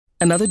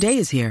Another day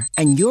is here,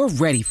 and you're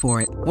ready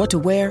for it. What to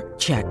wear?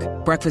 Check.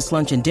 Breakfast,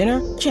 lunch, and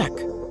dinner? Check.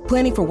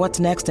 Planning for what's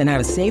next and how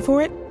to save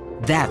for it?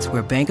 That's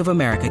where Bank of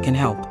America can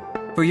help.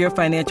 For your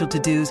financial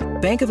to-dos,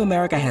 Bank of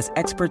America has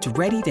experts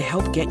ready to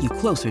help get you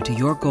closer to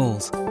your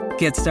goals.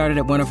 Get started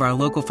at one of our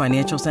local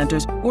financial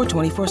centers or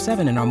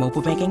 24/7 in our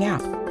mobile banking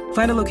app.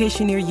 Find a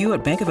location near you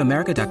at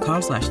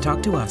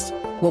bankofamerica.com/talktous.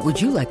 What would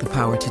you like the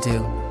power to do?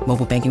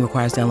 Mobile banking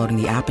requires downloading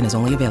the app and is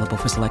only available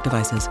for select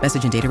devices.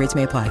 Message and data rates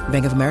may apply.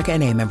 Bank of America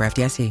N.A., member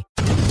FDIC.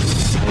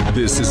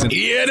 This is an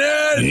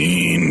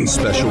ENN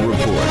special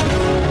report.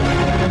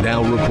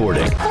 Now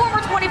reporting.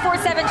 Former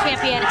 24/7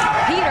 champion,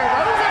 Peter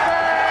Rosenberg.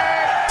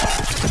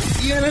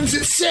 ENN's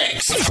at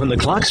 6. When the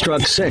clock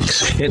struck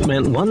 6, it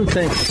meant one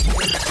thing.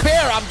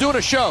 Bear, I'm doing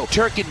a show.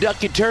 Turkey,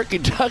 ducky, turkey,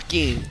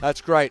 ducky.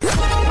 That's great.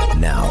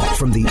 Now,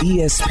 from the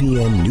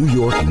ESPN New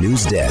York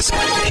news desk,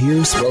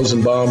 here's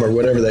Rosenbaum or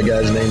whatever that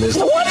guy's name is.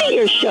 No wonder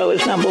your show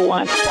is number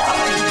one.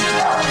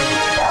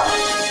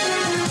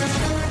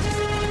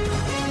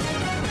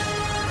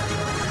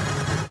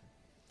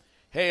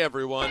 Hey,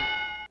 everyone.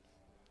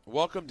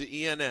 Welcome to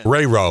ENN.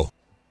 Ray Rowe.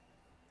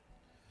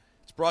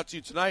 It's brought to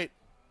you tonight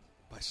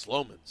by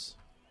Sloman's.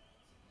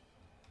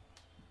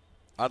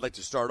 I'd like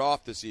to start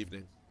off this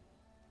evening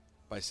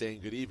by saying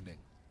good evening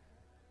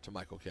to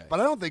Michael Kay. But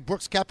I don't think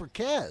Brooks Koepka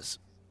cares.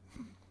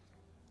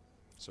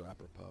 So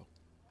apropos.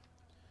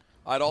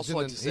 I'd also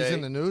like to say... He's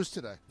in the news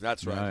today.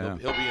 That's right. Yeah.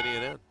 He'll be in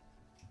ENN.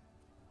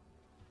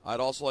 I'd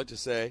also like to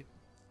say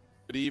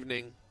good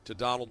evening to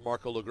Donald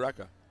Marco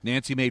LaGreca.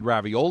 Nancy made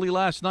ravioli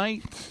last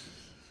night.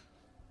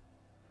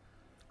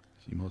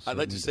 I'd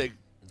like to say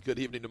good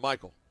evening to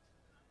Michael.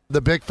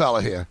 The big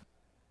fella here.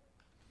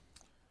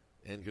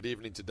 And good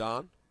evening to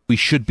Don. We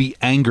should be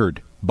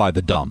angered by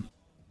the dumb.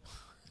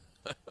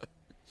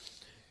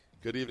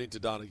 Good evening to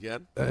Don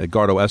again.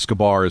 Edgardo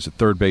Escobar is at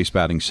third base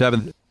batting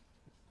seventh.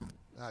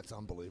 That's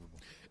unbelievable.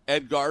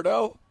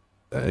 Edgardo?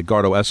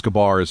 Edgardo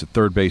Escobar is at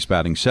third base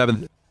batting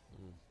seventh.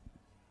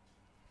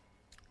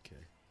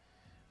 Okay.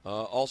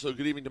 Also,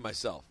 good evening to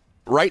myself.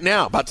 Right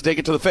now, about to take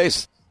it to the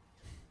face.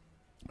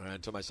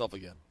 And to myself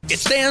again. It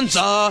stands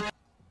up.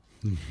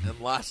 And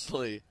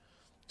lastly,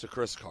 to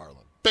Chris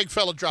Carlin. Big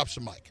fella drops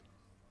the mic.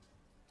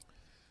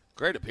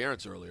 Great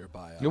appearance earlier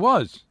by... It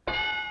was.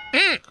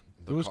 It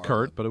was Carlin.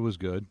 curt, but it was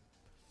good.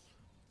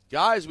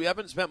 Guys, we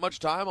haven't spent much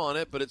time on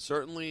it, but it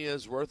certainly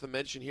is worth a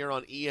mention here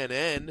on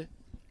ENN.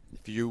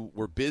 If you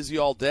were busy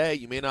all day,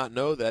 you may not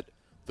know that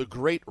the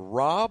great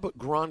Rob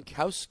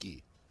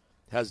Gronkowski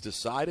has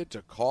decided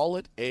to call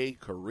it a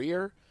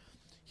career.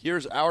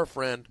 Here's our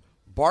friend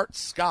Bart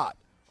Scott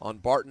on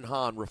Bart and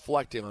Hahn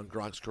reflecting on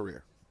Gronk's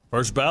career.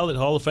 First ballot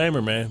Hall of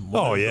Famer, man.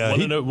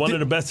 One of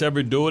the best to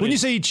ever do it. When you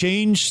say he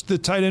changed the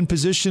tight end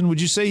position,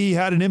 would you say he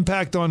had an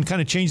impact on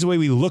kind of change the way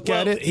we look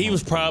at it? He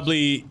was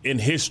probably, in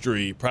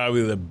history,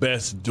 the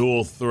best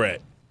dual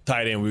threat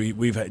tight end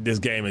we've had, this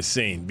game has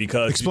seen.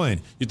 Because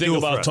Explain. You think Dual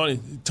about threat.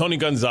 Tony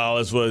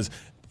Gonzalez was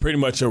pretty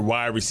much a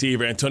wide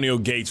receiver. Antonio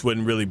Gates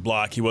wouldn't really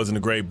block. He wasn't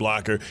a great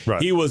blocker.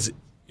 Right. He was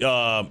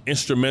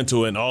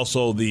instrumental in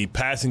also the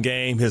passing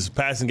game. His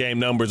passing game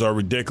numbers are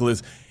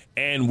ridiculous.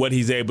 And what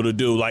he's able to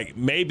do. Like,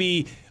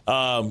 maybe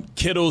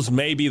Kittle's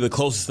may be the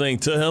closest thing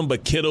to him,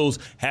 but Kittle's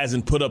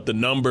hasn't put up the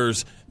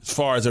numbers as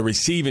far as a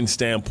receiving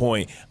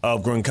standpoint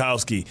of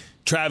Gronkowski.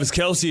 Travis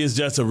Kelce is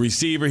just a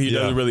receiver. He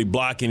doesn't really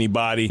block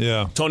anybody.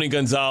 Yeah. Tony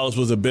Gonzalez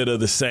was a bit of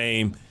the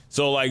same.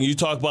 So, like, you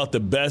talk about the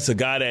best, a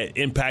guy that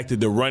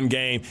impacted the run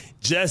game,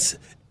 just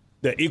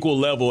the equal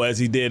level as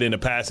he did in the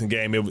passing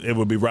game, it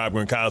would be Rob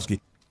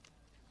Gronkowski.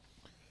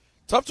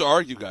 Tough to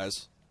argue,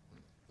 guys.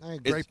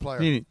 Great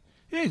player.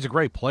 Yeah, he's a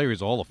great player.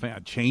 He's a Hall of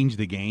Fame. Changed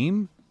the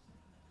game.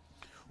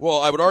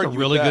 Well, I would argue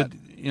really that.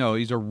 good.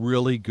 He's a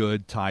really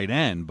good tight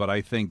end. But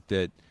I think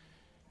that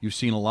you've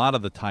seen a lot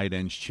of the tight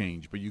ends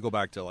change. But you go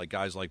back to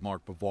guys like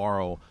Mark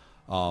Bavaro,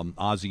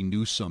 Ozzie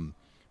Newsome,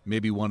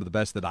 maybe one of the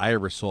best that I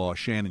ever saw,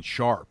 Shannon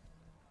Sharp.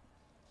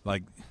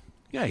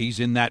 He's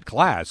in that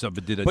class.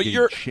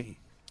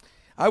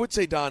 I would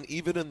say, Don,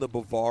 even in the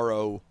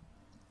Bavaro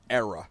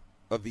era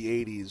of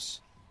the 80s,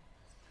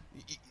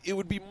 it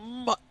would be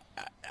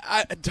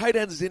tight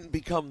ends didn't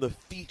become the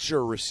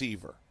feature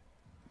receiver.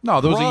 No,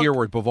 there was a year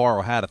where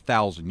Bavaro had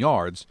 1,000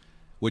 yards,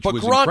 which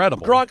was Gronk,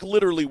 incredible. Gronk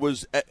literally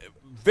was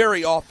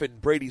very often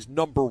Brady's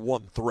number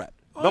one threat.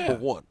 Number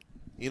one,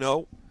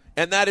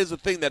 And that is a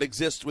thing that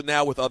exists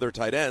now with other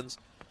tight ends.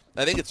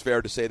 I think it's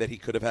fair to say that he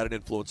could have had an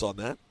influence on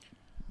that.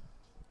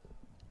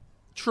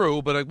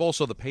 True, but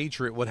also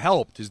what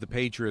helped is the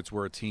Patriots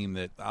were a team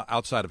that,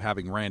 outside of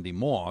having Randy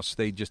Moss,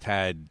 they just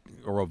had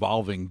a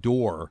revolving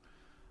door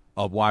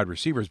of wide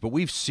receivers. But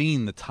we've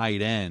seen the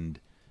tight end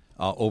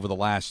over the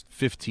last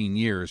 15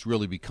 years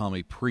really become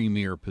a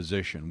premier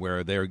position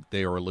where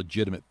they are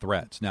legitimate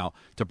threats. Now,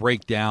 to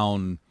break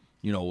down,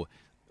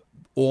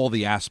 all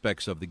the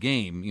aspects of the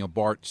game,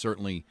 Bart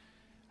certainly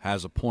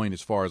has a point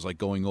as far as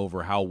going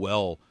over how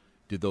well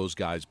did those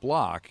guys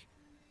block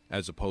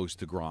as opposed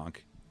to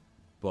Gronk.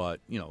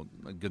 But,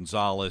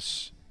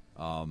 Gonzalez,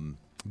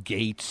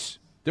 Gates,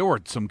 there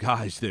were some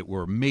guys that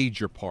were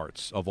major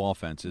parts of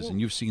offenses, and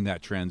you've seen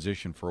that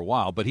transition for a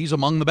while. But he's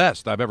among the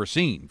best I've ever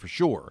seen, for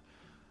sure.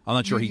 I'm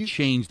not sure he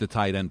changed the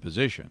tight end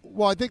position.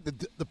 Well, I think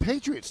the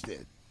Patriots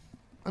did.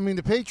 I mean,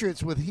 the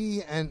Patriots with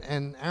he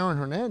and Aaron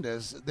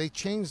Hernandez, they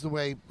changed the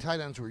way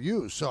tight ends were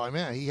used. So, I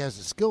mean, he has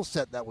a skill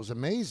set that was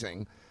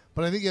amazing.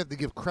 But I think you have to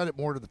give credit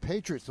more to the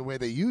Patriots, the way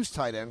they use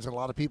tight ends, and a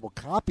lot of people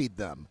copied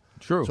them.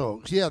 True.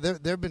 So, yeah, there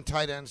have been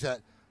tight ends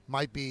that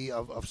might be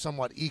of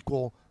somewhat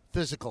equal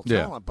physical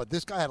talent. But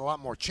this guy had a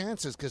lot more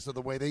chances because of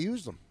the way they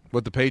used them.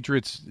 What the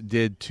Patriots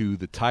did to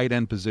the tight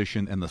end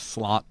position and the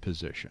slot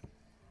position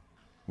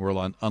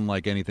were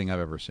unlike anything I've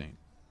ever seen.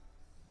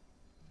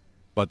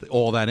 But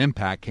all that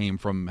impact came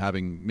from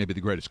having maybe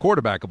the greatest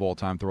quarterback of all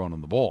time throwing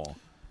him the ball.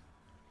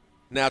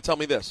 Now tell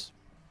me this.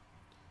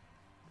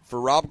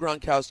 For Rob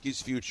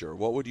Gronkowski's future,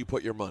 what would you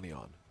put your money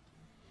on?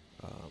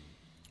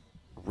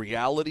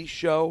 Reality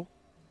show?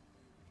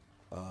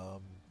 A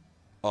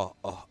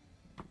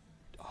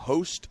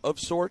host of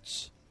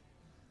sorts?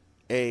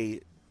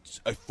 A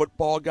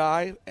football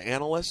guy?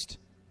 Analyst?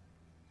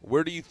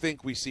 Where do you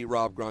think we see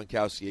Rob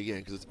Gronkowski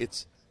again? Because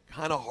it's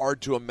kind of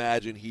hard to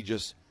imagine he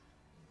just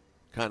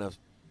kind of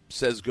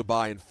says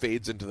goodbye and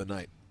fades into the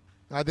night.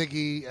 I think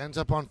he ends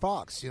up on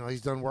Fox. You know,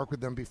 he's done work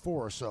with them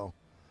before, so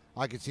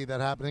I could see that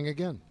happening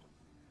again.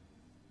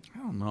 I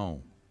don't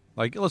know.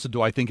 Like, listen,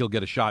 do I think he'll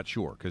get a shot?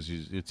 Sure, because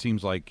it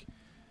seems like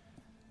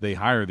they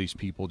hire these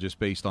people just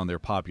based on their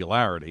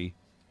popularity,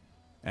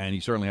 and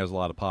he certainly has a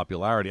lot of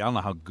popularity. I don't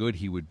know how good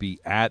he would be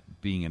at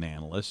being an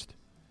analyst,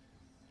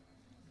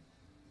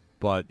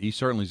 but he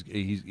certainly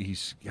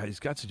he's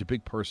got such a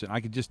big person. I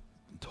could just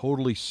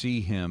totally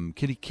see him.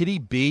 Could he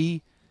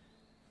be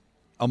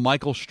a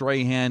Michael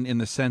Strahan in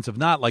the sense of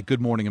not like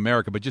Good Morning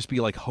America, but just be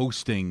like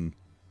hosting,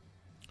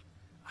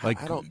 like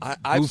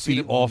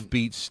goofy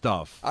offbeat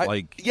stuff?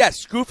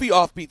 Yes, goofy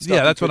offbeat stuff.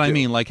 Yeah, that's what I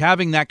mean. Like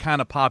having that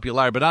kind of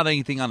popularity, but not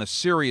anything on a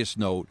serious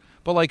note.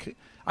 But like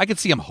I could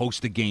see him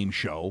host a game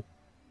show.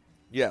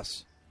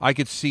 Yes, I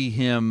could see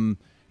him.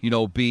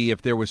 Be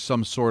if there was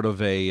some sort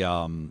of a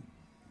a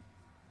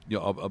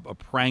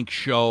prank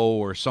show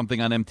or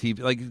something on MTV,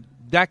 like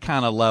that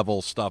kind of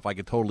level stuff. I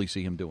could totally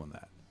see him doing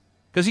that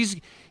because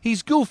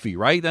he's goofy,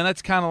 right? And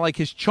that's kind of like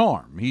his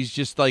charm. He's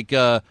just like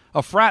a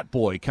frat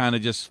boy, kind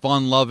of just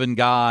fun-loving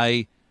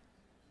guy.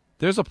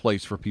 There's a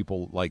place for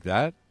people like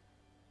that.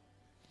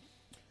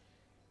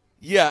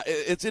 Yeah,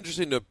 it's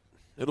interesting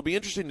it'll be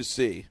interesting to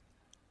see.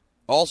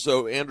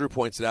 Also, Andrew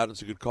points it out, and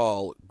it's a good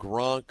call.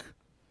 Gronk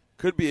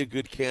could be a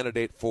good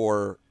candidate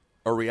for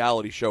a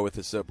reality show with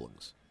his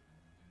siblings.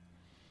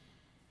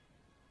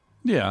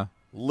 Yeah.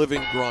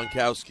 Living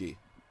Gronkowski.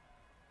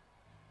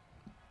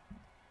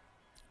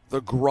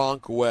 The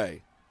Gronk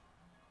way.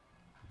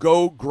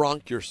 Go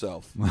Gronk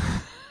yourself.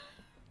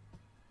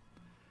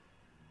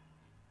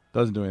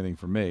 Doesn't do anything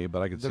for me,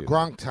 but I can see the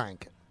Gronk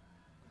tank.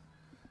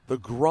 The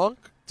Gronk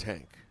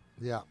tank.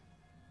 Yeah.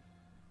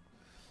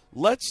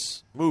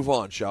 Let's move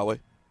on, shall we?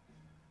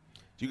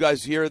 Do you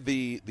guys hear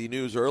the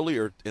news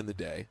earlier in the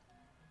day?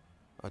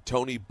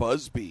 Tony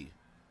Busby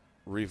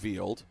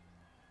revealed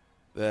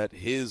that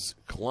his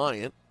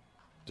client,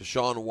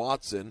 Deshaun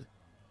Watson,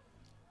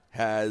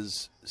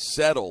 has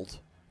settled.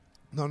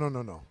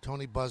 No.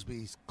 Tony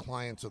Busby's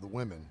clients are the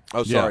women.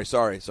 Oh,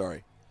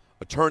 sorry.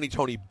 Attorney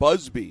Tony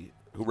Busby,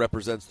 who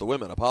represents the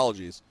women.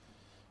 Apologies.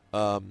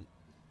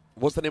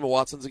 What's the name of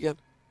Watson's again?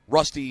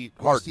 Rusty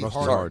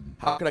Hardin.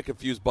 How can I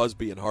confuse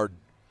Busby and Hardin?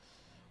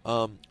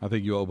 I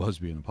think you owe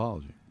Busby an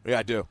apology. Yeah,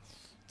 I do.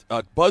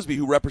 Busby,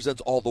 who represents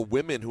all the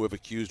women who have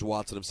accused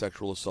Watson of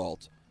sexual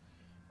assault,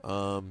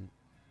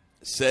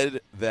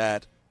 said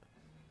that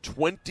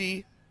 4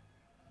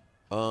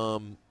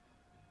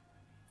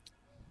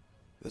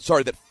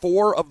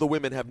 of the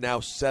women have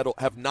not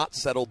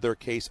settled their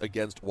case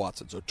against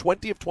Watson. So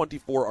 20 of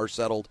 24 are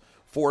settled,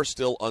 4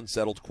 still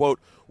unsettled. Quote,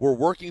 "We're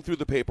working through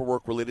the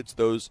paperwork related to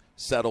those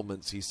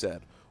settlements," he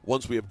said.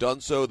 "Once we have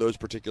done so, those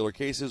particular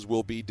cases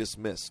will be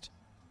dismissed."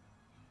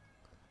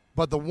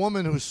 But the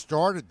woman who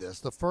started this,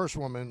 the first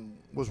woman,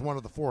 was one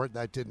of the 4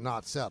 that did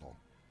not settle.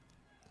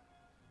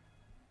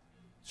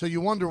 So you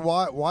wonder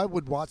why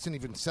would Watson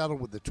even settle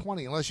with the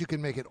 20 unless you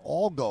can make it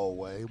all go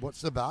away?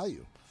 What's the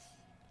value?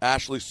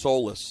 Ashley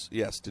Solis,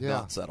 yes, did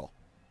not settle.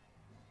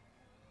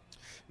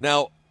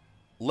 Now,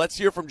 let's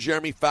hear from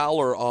Jeremy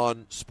Fowler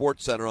on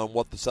SportsCenter on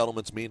what the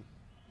settlements mean.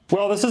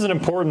 Well, this is an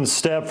important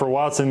step for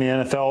Watson in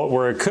the NFL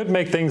where it could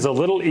make things a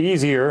little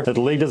easier that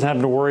the league doesn't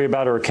have to worry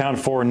about or account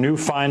for new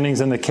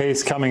findings in the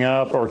case coming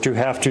up or to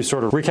have to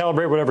sort of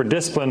recalibrate whatever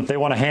discipline they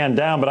want to hand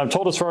down. But I'm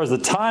told as far as the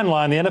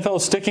timeline, the NFL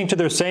is sticking to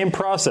their same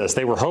process.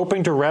 They were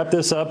hoping to wrap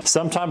this up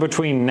sometime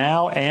between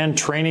now and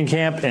training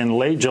camp in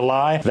late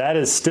July. That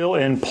is still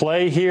in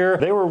play here.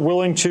 They were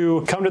willing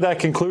to come to that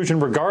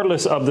conclusion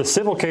regardless of the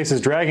civil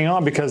cases dragging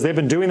on because they've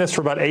been doing this for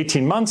about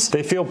 18 months.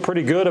 They feel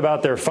pretty good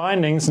about their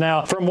findings.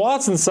 Now, from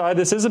Watson's side, side,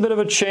 this is a bit of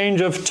a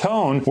change of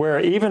tone, where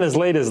even as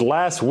late as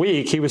last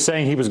week, he was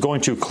saying he was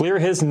going to clear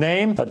his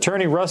name.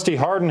 Attorney Rusty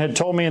Hardin had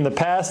told me in the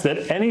past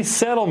that any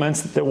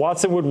settlements, that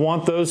Watson would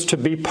want those to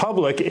be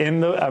public in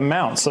the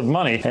amounts of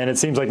money. And it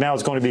seems like now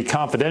it's going to be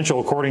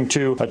confidential, according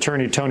to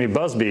attorney Tony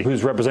Busby,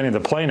 who's representing the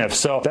plaintiff.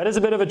 So that is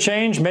a bit of a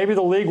change. Maybe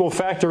the league will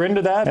factor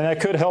into that, and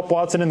that could help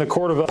Watson in the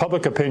court of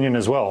public opinion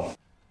as well.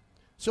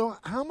 So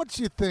how much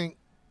do you think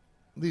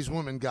these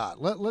women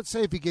got? Let's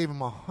say if he gave them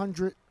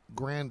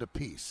 $100,000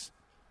 apiece.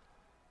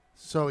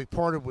 So he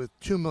parted with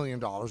 $2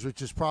 million,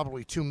 which is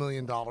probably $2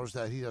 million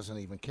that he doesn't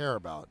even care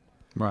about.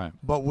 Right.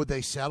 But would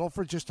they settle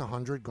for just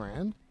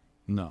 $100,000?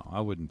 No, I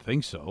wouldn't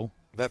think so.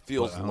 That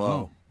feels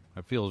low.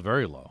 That feels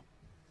very low.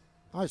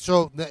 All right,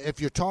 so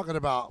if you're talking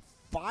about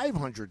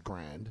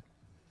 $500,000,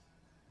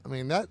 I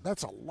mean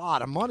that's a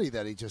lot of money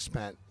that he just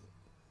spent.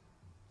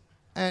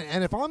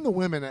 And if I'm the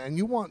women and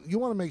you want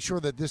to make sure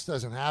that this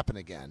doesn't happen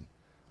again,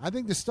 I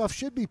think this stuff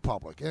should be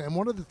public. And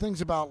one of the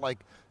things about like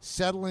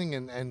settling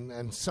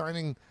and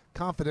signing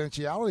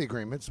confidentiality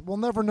agreements, we'll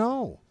never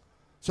know.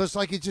 So it's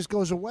like it just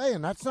goes away,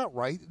 and that's not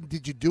right.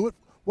 Did you do it?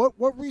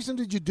 What reason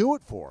did you do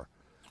it for?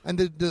 And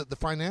did the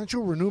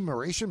financial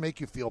remuneration make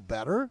you feel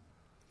better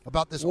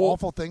about this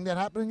awful thing that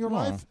happened in your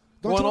life?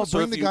 Don't you want to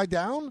bring the guy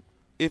down?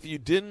 If you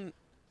didn't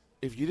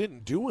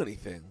do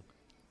anything,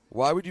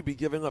 why would you be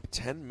giving up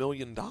 $10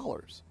 million?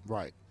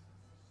 Right.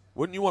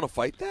 Wouldn't you want to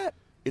fight that?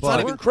 It's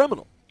not even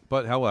criminal.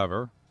 But,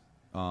 however,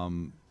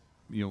 when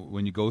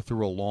you go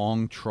through a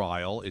long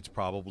trial, it's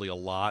probably a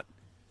lot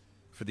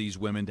for these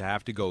women to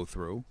have to go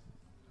through.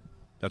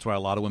 That's why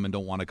a lot of women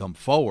don't want to come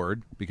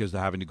forward, because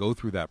they're having to go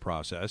through that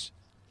process.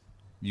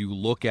 You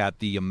look at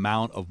the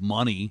amount of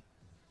money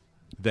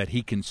that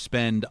he can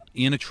spend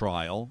in a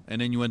trial, and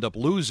then you end up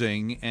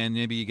losing, and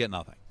maybe you get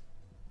nothing.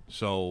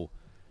 So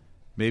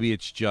maybe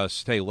it's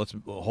just, hey, let's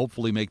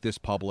hopefully make this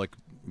public,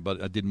 but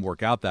it didn't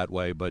work out that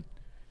way, but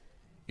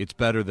it's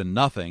better than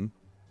nothing.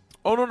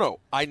 Oh, no.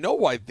 I know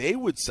why they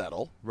would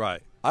settle.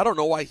 Right. I don't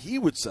know why he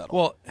would settle.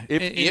 Well,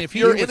 if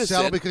you're innocent,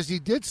 settle because he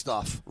did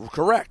stuff.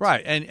 Correct.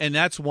 Right. And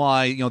that's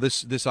why,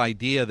 this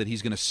idea that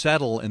he's going to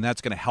settle and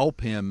that's going to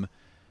help him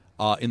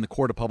in the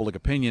court of public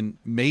opinion,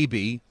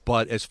 maybe.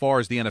 But as far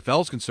as the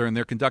NFL is concerned,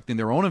 they're conducting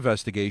their own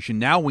investigation.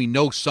 Now we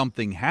know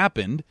something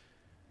happened.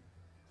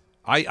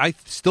 I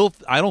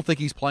don't think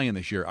he's playing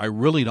this year. I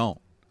really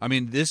don't. I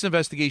mean, this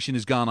investigation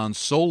has gone on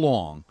so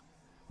long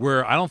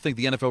where I don't think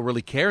the NFL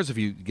really cares if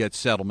you get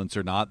settlements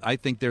or not. I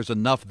think there's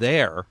enough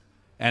there.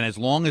 And as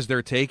long as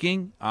they're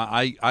taking,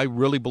 I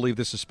really believe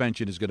the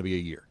suspension is going to be a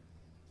year.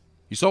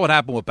 You saw what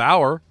happened with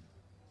Bauer.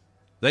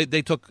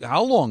 They took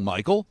how long,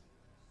 Michael?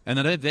 And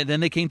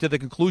then they came to the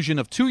conclusion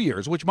of 2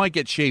 years, which might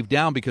get shaved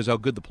down because how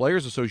good the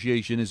Players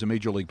Association is in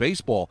Major League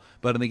Baseball.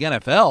 But in the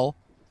NFL,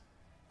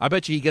 I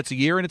bet you he gets a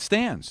year and it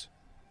stands.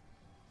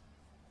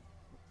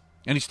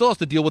 And he still has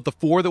to deal with the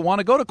 4 that want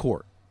to go to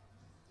court.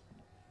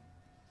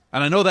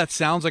 And I know that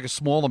sounds like a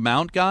small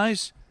amount,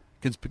 guys,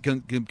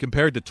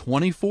 compared to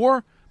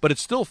 24, but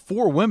it's still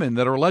 4 women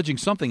that are alleging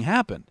something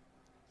happened.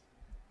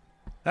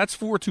 That's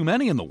 4 too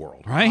many in the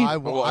world, right? I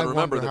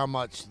wonder how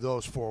much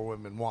those 4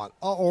 women want.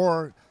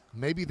 Or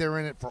maybe they're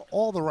in it for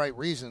all the right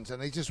reasons,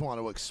 and they just want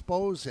to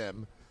expose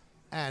him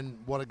and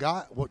what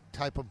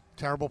type of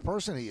terrible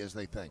person he is,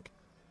 they think.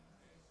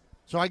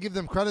 So I give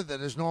them credit that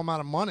there's no amount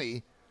of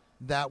money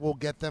that will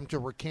get them to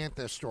recant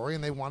their story,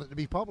 and they want it to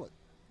be public.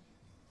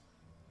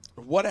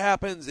 What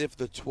happens if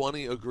the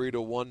 20 agree to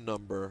one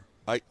number,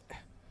 and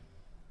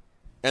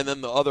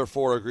then the other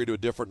 4 agree to a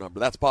different number?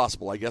 That's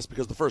possible, I guess,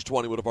 because the first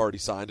 20 would have already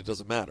signed. It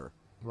doesn't matter.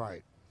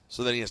 Right.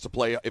 So then he has to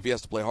play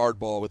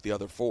hardball with the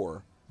other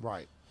 4.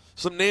 Right.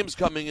 Some names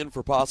coming in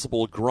for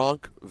possible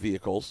Gronk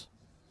vehicles.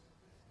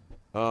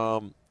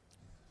 The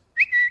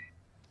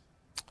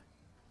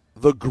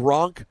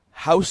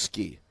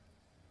Gronkowski,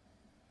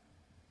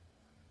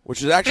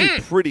 which is actually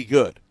pretty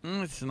good.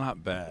 It's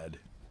not bad.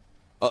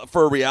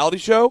 For a reality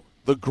show,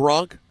 the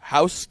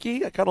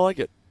Gronkowski, I kind of like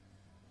it.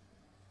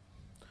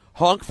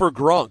 Honk for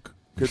Gronk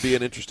could be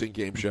an interesting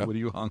game show. What are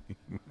you honking?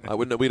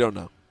 We don't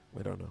know.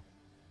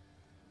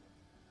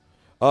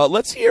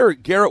 Let's hear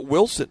Garrett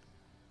Wilson.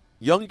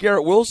 Young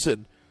Garrett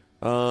Wilson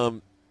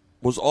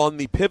was on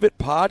the Pivot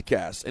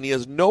podcast, and he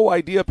has no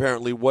idea,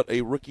 apparently, what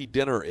a rookie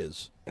dinner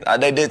is.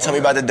 They did tell me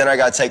about the dinner. I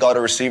got to take all the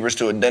receivers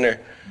to a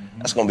dinner.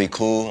 That's going to be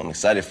cool. I'm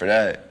excited for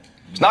that.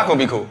 It's not going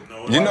to be cool.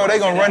 You know they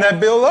going to run that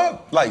bill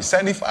up? Like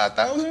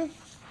 $75,000?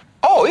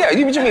 Oh, yeah.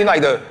 You mean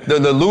like the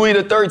Louis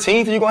the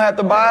 13th you're going to have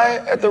to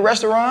buy at the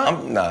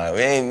restaurant?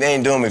 They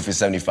ain't doing me for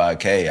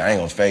 $75K. I ain't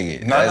going to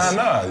fake it.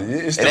 Nah.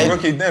 It's the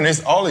rookie dinner.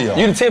 It's all of y'all.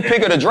 You the 10th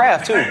pick of the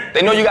draft, too.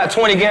 They know you got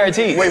 20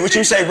 guaranteed. Wait, what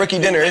you say rookie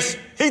dinner is?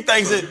 He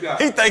thinks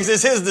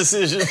it's his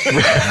decision. It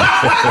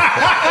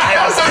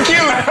was so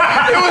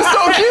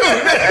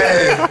cute.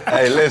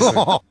 Hey,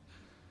 listen.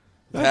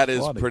 That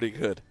is pretty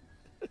good.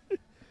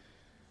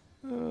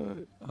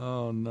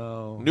 Oh,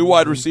 no. New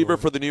wide receiver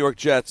for the New York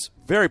Jets.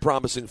 Very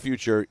promising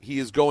future. He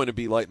is going to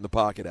be light in the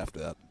pocket after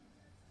that.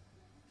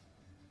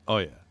 Oh,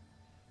 yeah.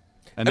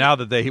 And now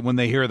that when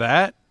they hear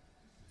that,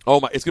 Oh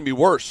my! It's going to be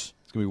worse.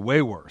 It's going to be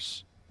way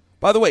worse.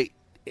 By the way,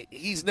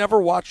 he's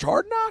never watched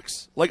Hard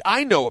Knocks? Like,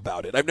 I know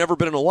about it. I've never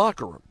been in a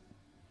locker room.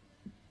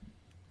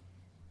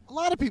 A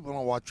lot of people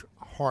don't watch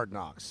Hard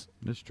Knocks.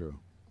 That's true.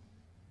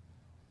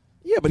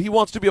 Yeah, but he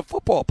wants to be a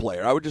football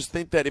player. I would just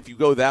think that if you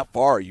go that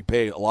far, you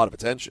pay a lot of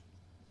attention.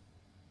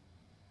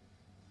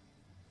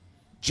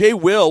 Jay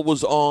Will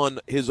was on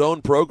his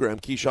own program,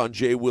 Keyshawn,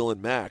 Jay, Will,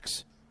 and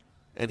Max,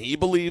 and he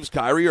believes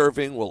Kyrie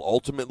Irving will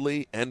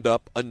ultimately end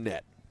up a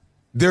Net.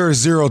 There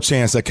is zero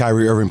chance that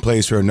Kyrie Irving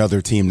plays for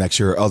another team next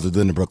year other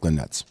than the Brooklyn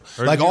Nets.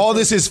 Like, all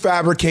this is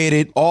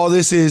fabricated. All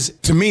this is,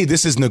 to me,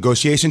 this is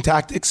negotiation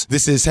tactics.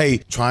 This is, hey,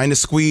 trying to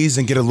squeeze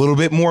and get a little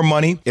bit more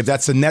money. If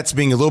that's the Nets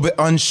being a little bit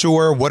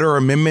unsure, what are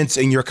amendments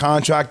in your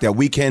contract that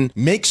we can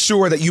make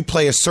sure that you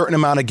play a certain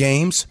amount of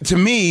games? To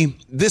me,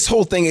 this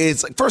whole thing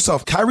is, like, first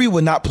off, Kyrie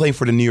would not play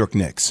for the New York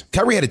Knicks.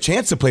 Kyrie had a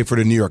chance to play for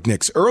the New York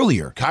Knicks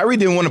earlier. Kyrie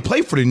didn't want to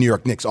play for the New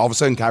York Knicks. All of a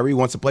sudden, Kyrie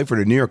wants to play for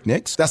the New York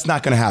Knicks. That's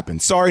not going to happen.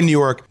 Sorry, New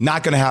York,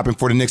 not going to happen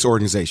for the Knicks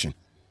organization.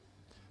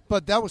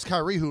 But that was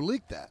Kyrie who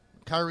leaked that.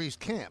 Kyrie's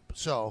camp.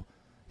 So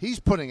he's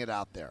putting it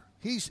out there.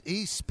 He's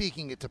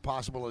speaking it to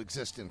possible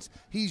existence.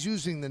 He's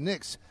using the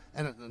Knicks.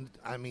 And,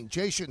 I mean,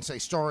 Jay shouldn't say,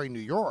 sorry, New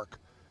York.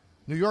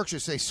 New York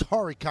should say,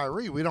 sorry,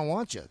 Kyrie, we don't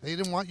want you. They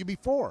didn't want you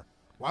before.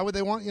 Why would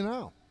they want you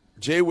now?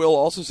 Jay Will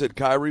also said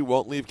Kyrie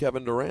won't leave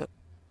Kevin Durant.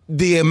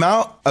 The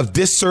amount of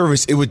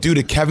disservice it would do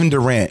to Kevin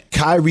Durant,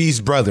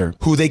 Kyrie's brother,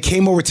 who they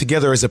came over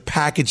together as a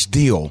package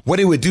deal, what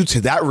it would do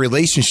to that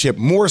relationship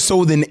more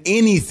so than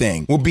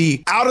anything will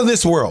be out of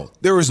this world.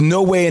 There is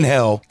no way in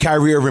hell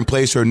Kyrie Irving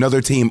plays for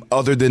another team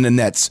other than the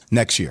Nets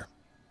next year.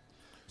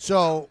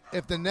 So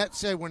if the Nets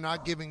say we're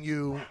not giving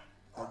you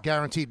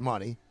guaranteed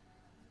money,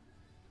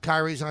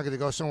 Kyrie's not going to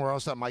go somewhere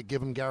else that might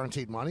give him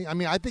guaranteed money. I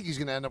mean, I think he's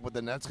going to end up with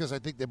the Nets because I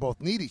think they both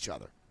need each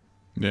other.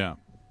 Yeah.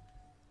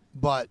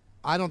 But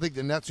I don't think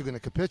the Nets are going to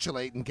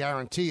capitulate and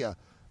guarantee a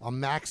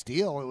max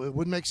deal. It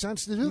wouldn't make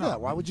sense to do that.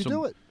 Why would you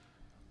do it?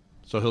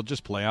 So he'll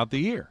just play out the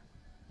year.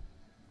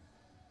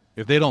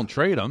 If they don't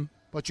trade him.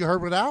 But you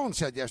heard what Allen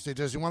said yesterday.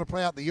 Does he want to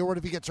play out the year? What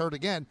if he gets hurt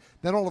again?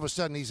 Then all of a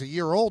sudden he's a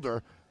year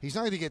older. He's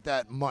not going to get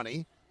that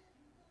money.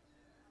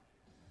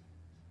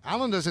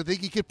 Allen doesn't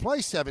think he could play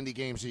 70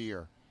 games a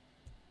year.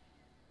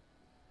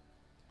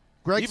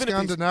 Greg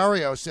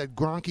Scandinario said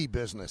Gronky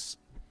business.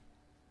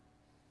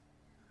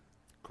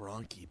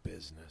 Gronky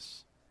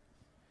business.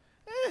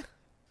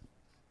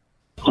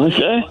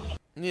 Okay.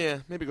 Yeah,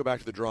 maybe go back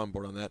to the drawing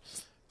board on that.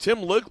 Tim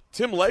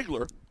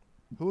Legler.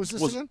 Who is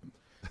this again?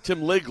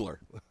 Tim Legler.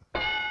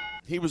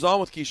 He was on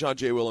with Keyshawn,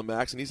 Jay, Will, and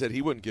Max, and he said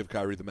he wouldn't give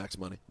Kyrie the max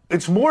money.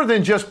 It's more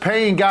than just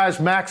paying guys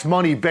max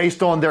money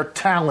based on their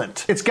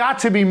talent. It's got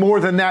to be more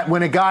than that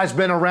when a guy's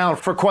been around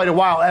for quite a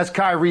while, as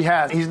Kyrie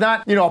has. He's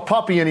not, a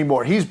puppy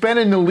anymore. He's been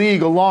in the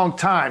league a long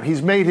time.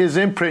 He's made his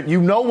imprint.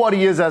 You know what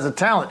he is as a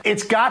talent.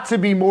 It's got to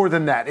be more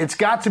than that. It's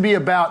got to be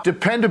about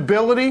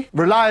dependability,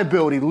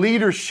 reliability,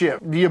 leadership,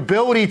 the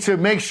ability to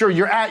make sure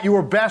you're at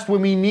your best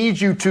when we need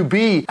you to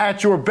be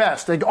at your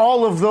best. Like,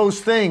 all of those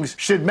things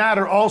should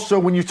matter also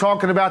when you're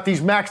talking about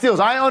these max deals.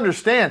 I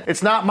understand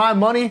it's not my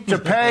money to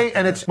pay,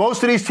 and it's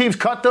most of these teams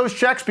cut those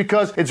checks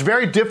because it's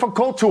very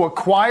difficult to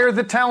acquire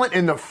the talent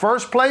in the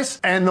first place.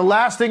 And the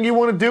last thing you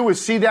want to do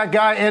is see that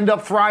guy end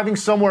up thriving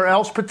somewhere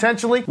else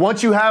potentially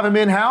once you have him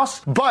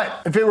in-house.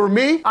 But if it were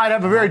me, I'd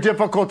have a very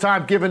difficult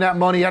time giving that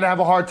money. I'd have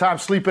a hard time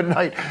sleeping at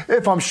night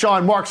if I'm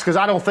Sean Marks, because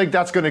I don't think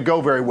that's going to go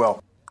very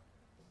well.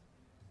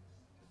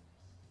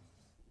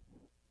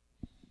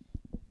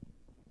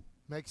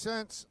 Makes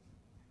sense.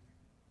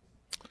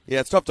 Yeah,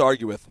 it's tough to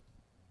argue with.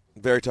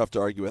 Very tough to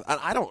argue with.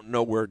 I don't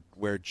know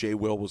where Jay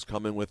Will was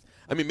coming with.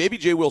 I mean, maybe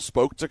Jay Will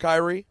spoke to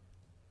Kyrie,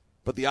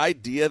 but the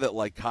idea that,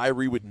 like,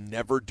 Kyrie would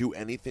never do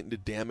anything to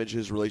damage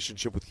his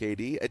relationship with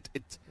KD,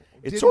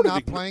 it's sort of...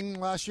 not playing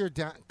last year,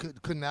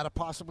 couldn't that have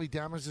possibly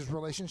damaged his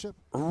relationship?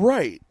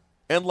 Right.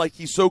 And, like,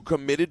 he's so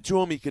committed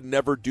to him, he could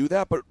never do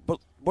that. But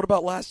what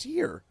about last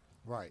year?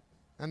 Right.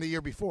 And the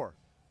year before.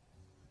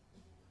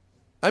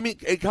 I mean,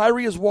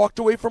 Kyrie has walked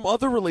away from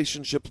other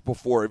relationships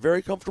before,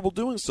 very comfortable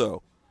doing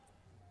so.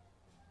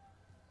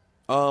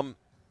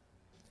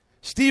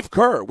 Steve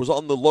Kerr was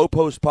on the Low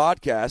Post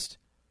podcast,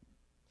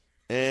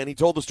 and he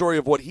told the story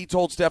of what he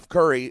told Steph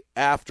Curry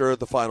after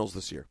the finals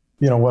this year.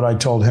 What I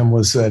told him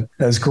was that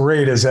as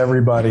great as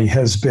everybody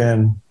has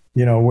been,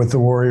 with the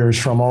Warriors,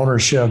 from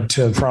ownership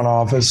to front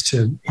office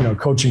to,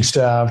 coaching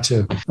staff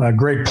to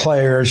great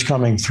players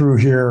coming through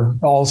here,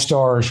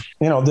 all-stars,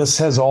 this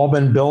has all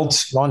been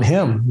built on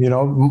him,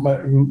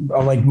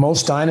 like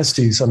most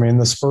dynasties. I mean,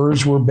 the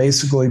Spurs were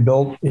basically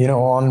built,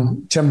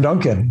 on Tim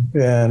Duncan,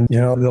 and,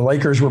 the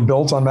Lakers were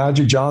built on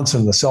Magic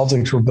Johnson. The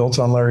Celtics were built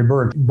on Larry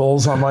Bird,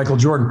 Bulls on Michael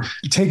Jordan,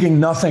 taking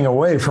nothing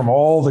away from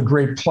all the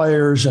great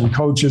players and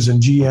coaches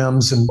and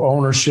GMs and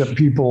ownership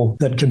people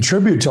that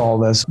contribute to all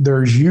this.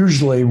 There's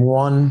usually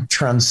one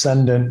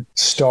transcendent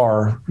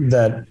star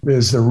that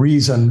is the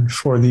reason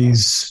for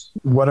these,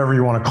 whatever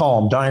you want to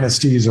call them,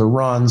 dynasties or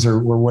runs or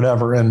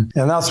whatever. And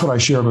that's what I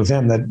shared with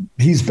him, that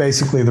he's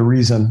basically the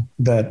reason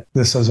that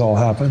this has all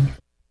happened.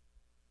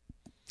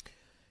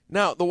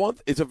 Now,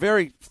 it's a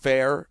very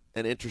fair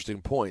and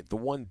interesting point. The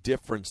one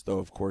difference, though,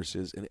 of course,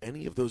 is in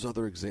any of those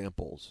other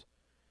examples,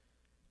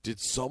 did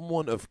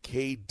someone of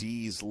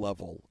KD's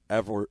level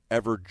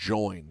ever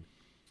join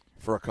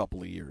for a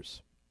couple of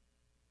years?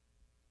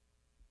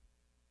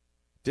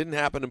 Didn't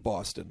happen in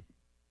Boston.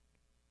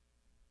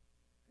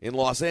 In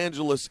Los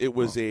Angeles, it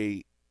was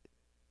a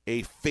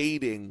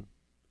fading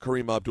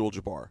Kareem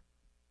Abdul-Jabbar.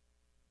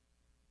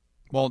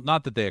 Well,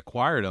 not that they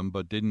acquired him,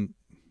 but didn't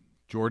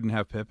Jordan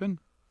have Pippen?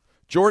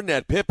 Jordan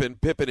had Pippen.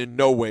 Pippen in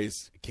no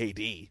ways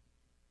KD.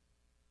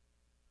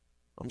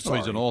 I'm sorry.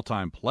 He's an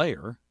all-time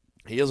player.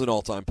 He is an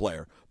all-time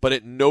player. But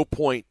at no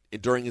point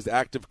during his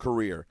active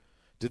career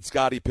did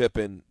Scottie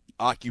Pippen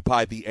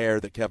occupy the air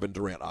that Kevin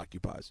Durant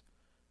occupies.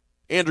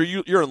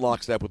 Andrew, you're in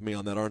lockstep with me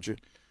on that, aren't you?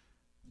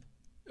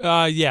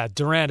 Yeah,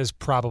 Durant is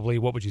probably,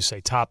 what would you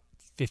say, top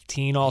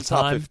 15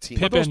 all-time? Top 15.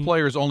 But those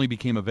players only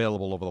became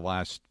available over the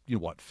last,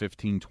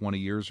 15, 20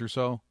 years or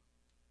so?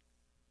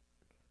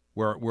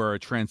 Where a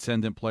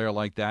transcendent player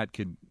like that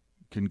can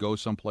go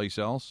someplace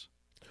else?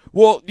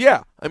 Well,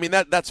 yeah. I mean,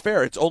 that's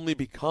fair. It's only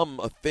become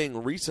a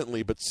thing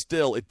recently, but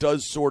still, it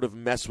does sort of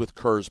mess with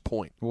Kerr's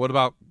point. What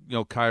about,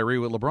 Kyrie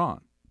with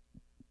LeBron?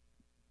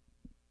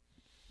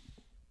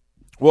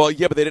 Well,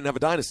 yeah, but they didn't have a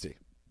dynasty.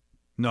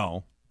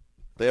 No.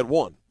 They had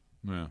one.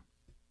 Yeah.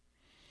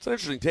 It's an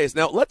interesting taste.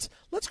 Now, let's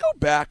go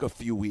back a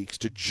few weeks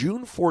to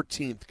June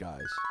 14th,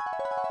 guys.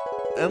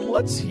 And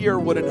let's hear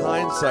what, in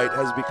hindsight,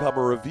 has become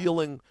a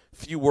revealing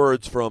few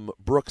words from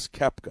Brooks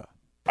Koepka.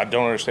 I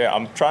don't understand.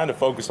 I'm trying to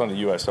focus on the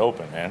U.S.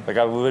 Open, man.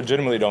 I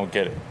legitimately don't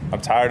get it.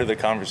 I'm tired of the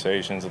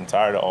conversations. I'm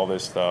tired of all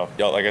this stuff.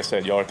 Y'all, like I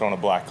said, y'all are throwing a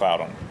black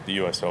cloud on the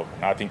U.S. Open.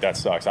 I think that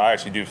sucks. I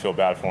actually do feel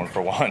bad for him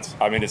for once.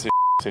 I mean, it's a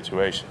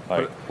situation.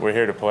 We're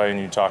here to play, and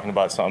you're talking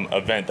about some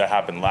event that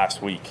happened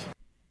last week.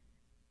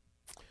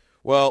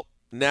 Well,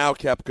 now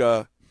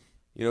Koepka,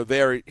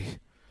 they're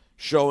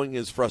showing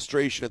his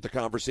frustration at the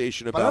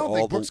conversation about I don't all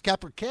think Brooks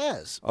Koepka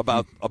cares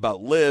about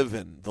LIV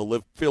and the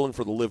LIV feeling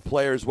for the LIV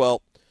players.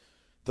 Well,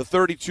 the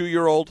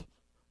 32-year-old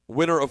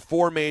winner of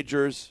 4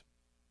 majors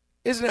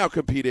is now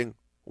competing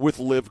with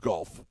LIV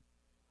Golf.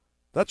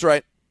 That's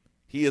right.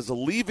 He is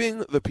leaving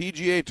the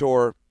PGA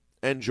Tour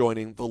and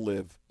joining the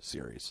LIV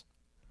Series.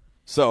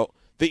 So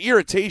the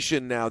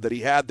irritation now that he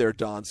had there,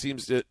 Don,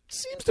 seems to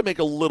make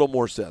a little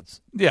more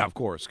sense. Yeah, of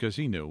course, because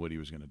he knew what he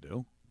was going to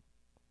do.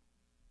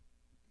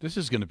 This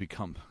is going to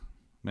become,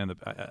 man,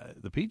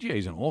 the PGA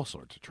is in all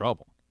sorts of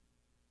trouble.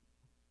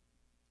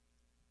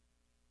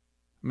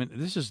 I mean,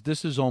 this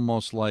is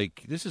almost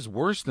like, this is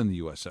worse than the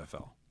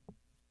USFL.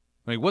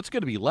 I mean, what's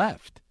going to be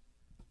left?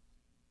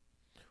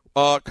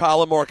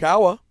 Colin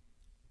Morikawa.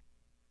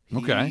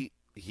 Okay.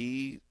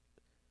 He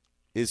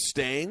is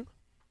staying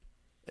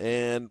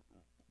and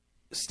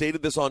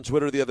stated this on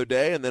Twitter the other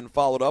day and then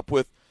followed up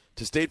with,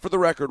 to state for the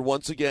record,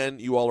 once again,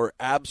 you all are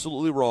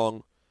absolutely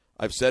wrong.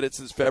 I've said it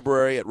since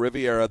February at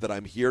Riviera that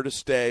I'm here to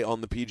stay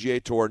on the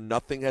PGA Tour.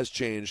 Nothing has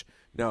changed.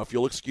 Now, if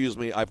you'll excuse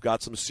me, I've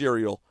got some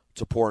cereal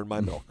to pour in my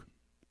milk.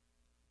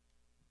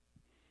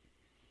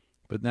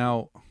 But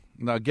now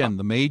again,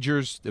 the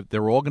majors,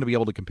 they're all going to be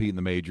able to compete in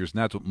the majors,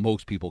 and that's what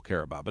most people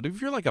care about. But if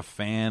you're like a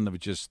fan of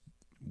just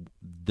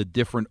the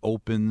different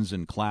opens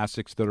and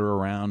classics that are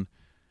around,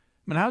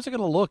 I mean, how's it going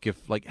to look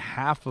if like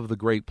half of the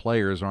great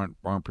players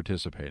aren't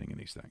participating in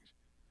these things?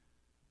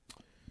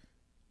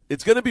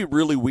 It's going to be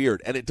really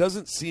weird, and it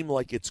doesn't seem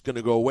like it's going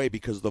to go away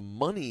because the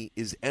money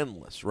is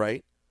endless,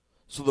 right?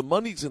 So the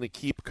money's going to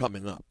keep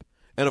coming up.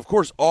 And, of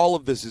course, all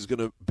of this is going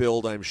to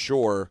build, I'm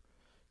sure,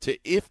 to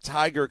if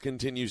Tiger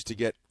continues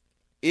to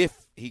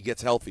if he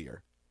gets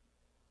healthier,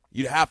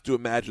 you'd have to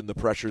imagine the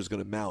pressure is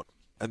going to mount,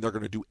 and they're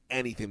going to do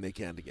anything they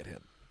can to get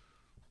him.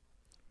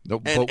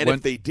 No, and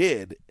if they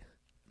did,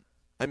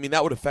 I mean,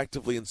 that would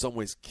effectively, in some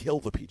ways,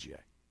 kill the PGA.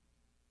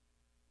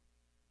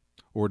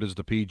 Or does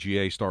the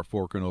PGA start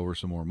forking over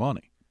some more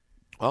money?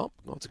 Well,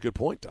 that's a good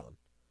point, Don.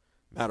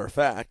 Matter of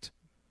fact,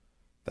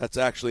 that's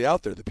actually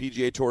out there. The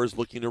PGA Tour is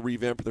looking to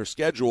revamp their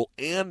schedule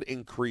and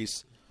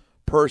increase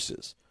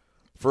purses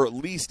for at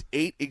least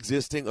 8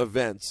 existing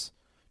events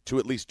to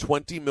at least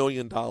 $20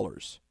 million.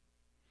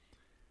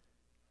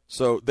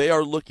 So they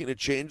are looking to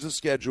change the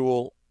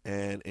schedule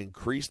and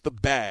increase the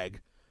bag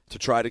to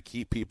try to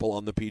keep people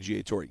on the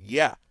PGA Tour.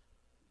 Yeah.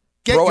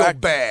 Get your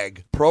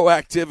bag.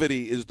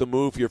 Proactivity is the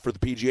move here for the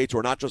PGA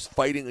Tour, not just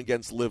fighting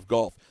against LIV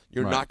Golf.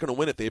 You're not going to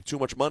win it. They have too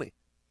much money.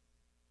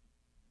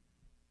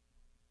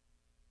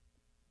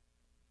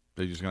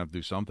 They're just going to have to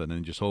do something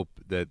and just hope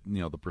that,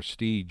 the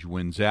prestige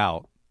wins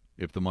out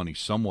if the money's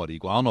somewhat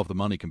equal. I don't know if the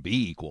money can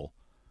be equal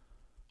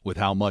with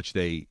how much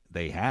they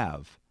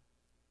have.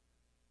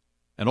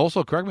 And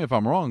also, correct me if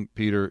I'm wrong,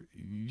 Peter,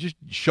 you just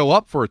show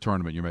up for a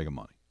tournament, you're making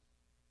money.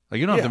 Like,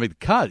 you don't have to make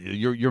the cut.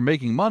 You're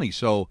making money.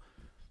 So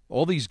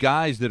all these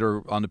guys that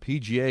are on the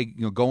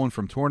PGA, going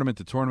from tournament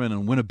to tournament,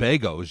 and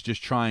Winnebago is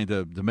just trying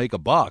to make a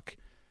buck.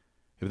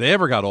 If they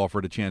ever got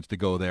offered a chance to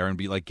go there and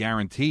be like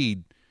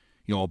guaranteed,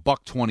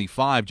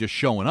 $125 just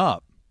showing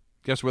up,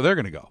 guess where they're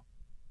going to go?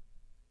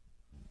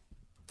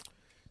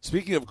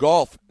 Speaking of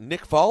golf,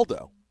 Nick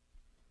Faldo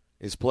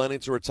is planning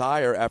to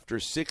retire after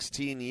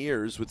 16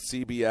 years with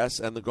CBS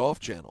and the Golf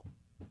Channel.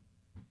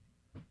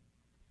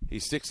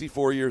 He's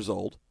 64 years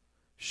old,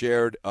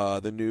 shared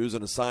the news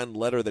in a signed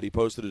letter that he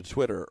posted to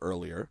Twitter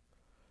earlier,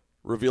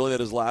 revealing that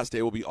his last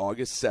day will be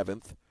August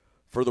 7th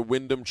for the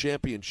Wyndham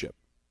Championship.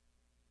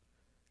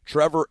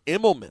 Trevor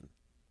Immelman,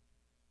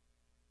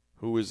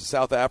 who is a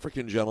South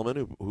African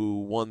gentleman who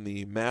won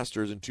the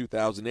Masters in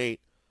 2008,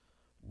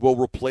 will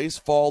replace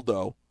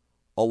Faldo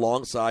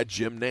alongside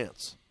Jim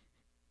Nantz.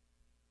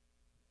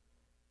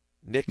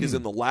 Nick is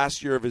in the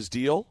last year of his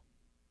deal.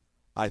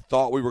 I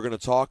thought we were going to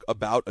talk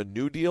about a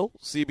new deal,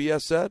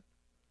 CBS said.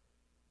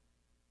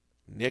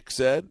 Nick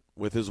said,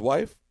 with his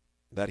wife,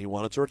 that he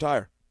wanted to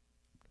retire.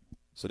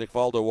 So Nick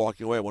Faldo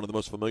walking away, one of the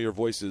most familiar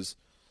voices.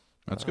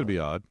 That's going to be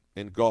odd.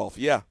 In golf.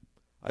 Yeah.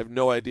 I have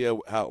no idea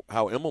how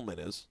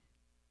Immelman is.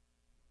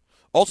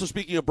 Also,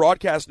 speaking of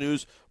broadcast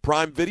news,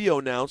 Prime Video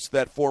announced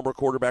that former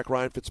quarterback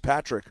Ryan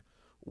Fitzpatrick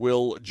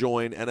will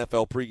join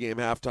NFL pregame,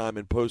 halftime,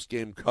 and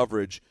postgame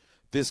coverage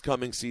this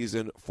coming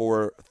season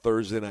for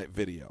Thursday Night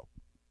Video.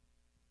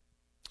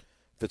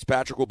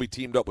 Fitzpatrick will be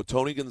teamed up with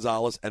Tony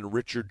Gonzalez and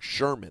Richard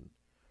Sherman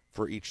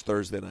for each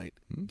Thursday night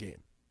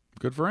game.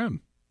 Good for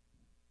him.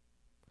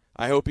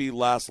 I hope he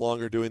lasts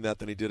longer doing that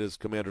than he did as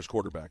Commanders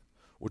quarterback,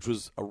 which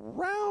was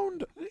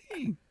around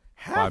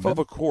half of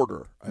a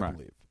quarter, I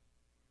believe.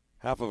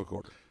 Half of a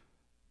quarter.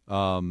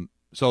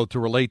 So to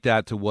relate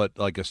that to what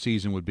like a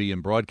season would be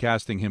in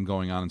broadcasting, him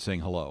going on and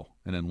saying hello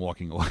and then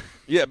walking away.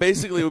 Yeah,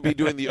 basically it would be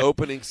doing the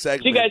opening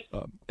segment. See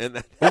you guys.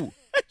 And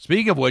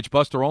speaking of which,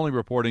 Buster Olney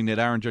reporting that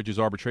Aaron Judge's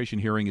arbitration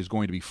hearing is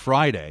going to be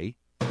Friday,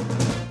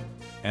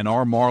 and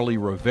R. Marley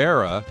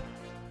Rivera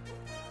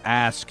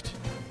asked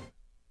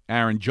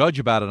Aaron Judge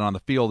about it on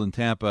the field in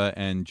Tampa,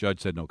 and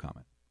Judge said no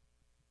comment.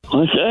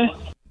 Okay.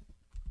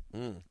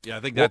 Yeah, I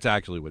think that's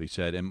actually what he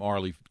said, and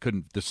Marley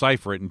couldn't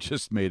decipher it and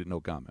just made it no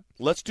comment.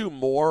 Let's do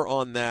more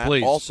on that.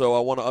 Please. Also, I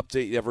want to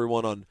update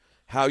everyone on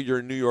how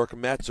your New York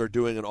Mets are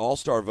doing in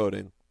All-Star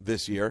voting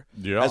this year,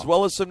 as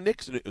well as some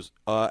Knicks news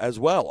as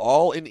well.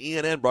 All in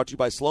ENN, brought to you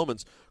by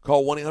Sloman's.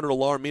 Call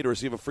 1-800-ALARM-ME to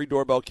receive a free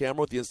doorbell camera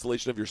with the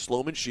installation of your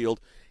Sloman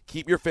Shield.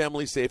 Keep your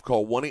family safe.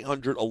 Call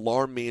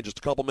 1-800-ALARM-ME in just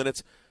a couple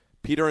minutes.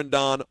 Peter and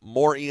Don,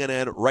 more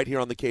ENN right here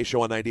on the K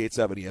Show on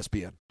 98.7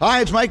 ESPN.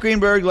 Hi, it's Mike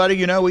Greenberg letting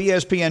you know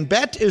ESPN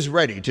Bet is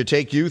ready to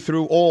take you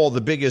through all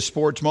the biggest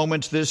sports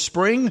moments this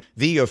spring.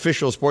 The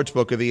official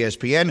sportsbook of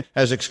ESPN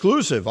has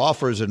exclusive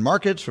offers and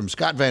markets from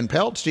Scott Van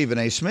Pelt, Stephen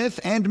A.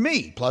 Smith, and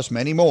me, plus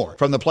many more.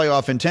 From the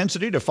playoff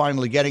intensity to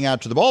finally getting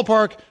out to the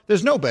ballpark,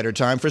 there's no better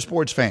time for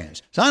sports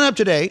fans. Sign up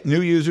today.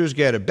 New users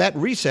get a bet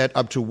reset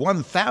up to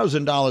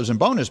 $1,000 in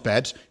bonus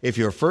bets if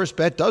your first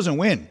bet doesn't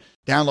win.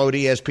 Download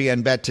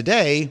ESPN Bet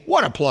today.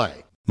 What a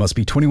play. Must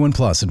be 21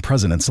 plus and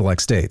present in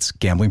select states.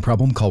 Gambling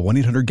problem? Call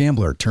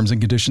 1-800-GAMBLER. Terms and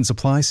conditions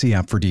apply. See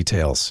app for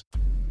details.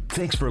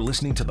 Thanks for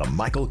listening to the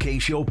Michael K.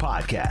 Show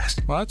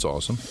podcast. Well, that's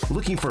awesome.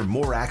 Looking for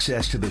more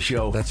access to the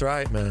show? That's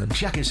right, man.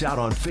 Check us out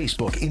on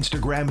Facebook,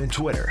 Instagram, and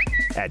Twitter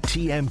at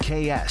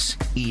TMKS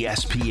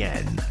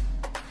ESPN.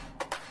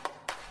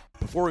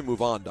 Before we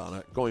move on,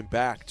 Donna, going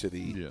back to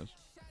the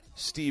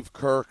Steve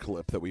Kerr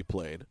clip that we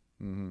played,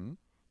 and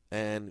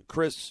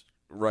Chris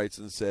writes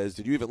and says,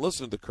 did you even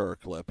listen to the Kerr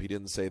clip? He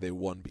didn't say they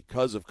won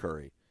because of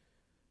Curry.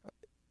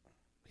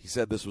 He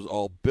said this was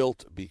all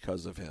built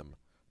because of him.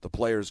 The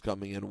players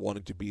coming in,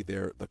 wanting to be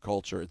there, the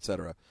culture,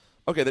 etc.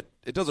 Okay, that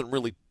it doesn't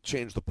really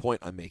change the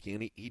point I'm making.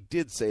 And he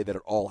did say that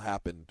it all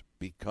happened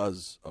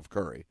because of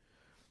Curry.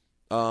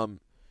 And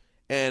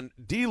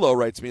D'Lo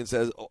writes me and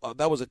says,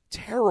 that was a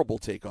terrible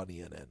take on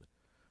ENN.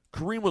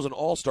 Kareem was an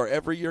all-star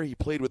every year he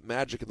played with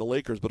Magic and the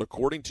Lakers, but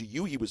according to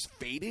you, he was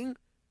fading?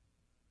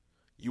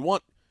 You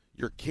want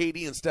your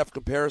KD and Steph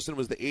comparison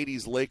was the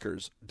 80s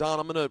Lakers. Don,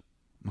 I'm going to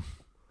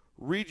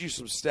read you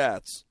some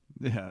stats.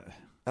 Yeah.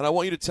 And I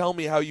want you to tell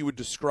me how you would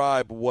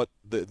describe what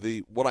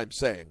what I'm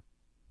saying.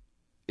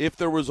 If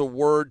there was a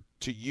word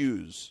to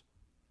use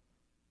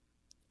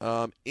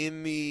in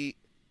the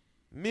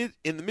mid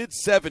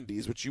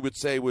 70s, which you would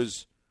say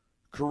was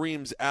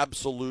Kareem's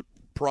absolute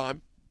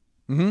prime.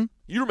 Mm-hmm.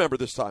 You remember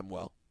this time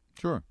well.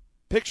 Sure.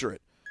 Picture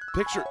it.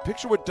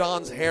 Picture what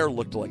Don's hair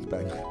looked like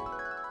back then.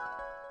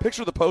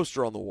 Picture the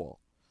poster on the wall.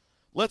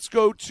 Let's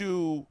go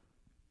to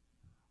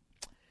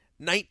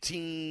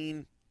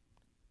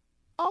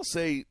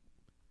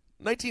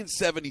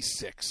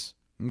 1976.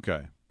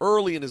 Okay.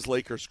 Early in his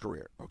Lakers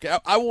career. Okay,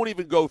 I won't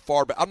even go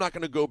far back. I'm not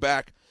going to go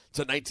back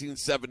to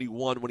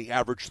 1971 when he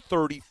averaged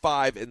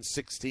 35 and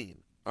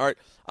 16. All right,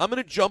 I'm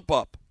going to jump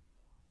up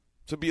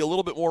to be a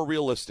little bit more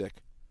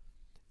realistic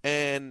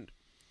and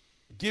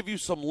give you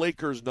some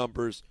Lakers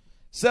numbers.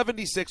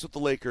 76 with the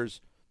Lakers,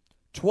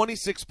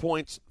 26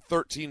 points,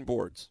 13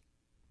 boards.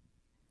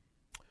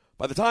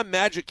 By the time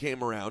Magic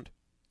came around,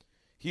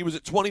 he was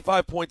at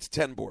 25 points,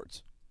 10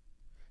 boards.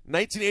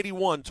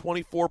 1981,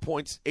 24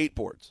 points, 8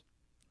 boards.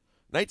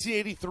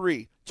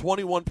 1983,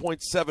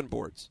 21.7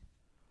 boards.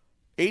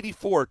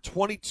 84,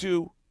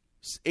 22,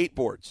 8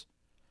 boards.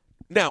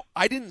 Now,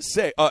 I didn't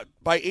say,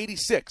 by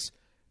 86,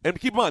 and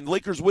keep in mind, the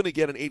Lakers win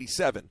again in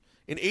 87.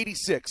 In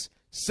 86,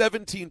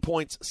 17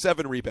 points,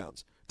 7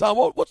 rebounds. Tom,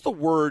 what's the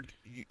word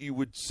you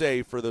would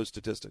say for those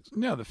statistics?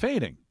 No, the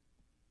fading.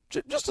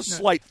 Just a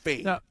slight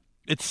fade. Now,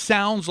 it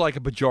sounds like a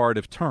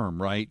pejorative term,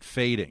 right?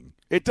 Fading.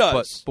 It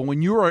does. But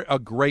when you're a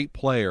great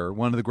player,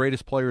 one of the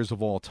greatest players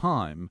of all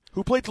time,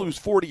 who played till he was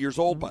 40 years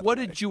old, by the way. What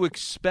did you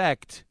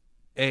expect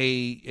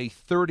a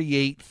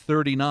 38,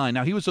 39?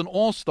 Now, he was an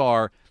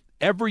all-star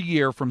every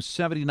year from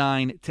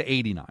 79 to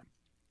 89.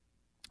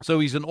 So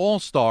he's an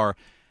all-star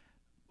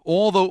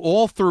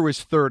all through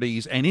his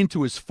 30s and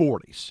into his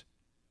 40s.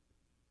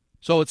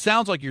 So it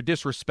sounds like you're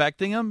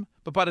disrespecting him,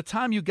 but by the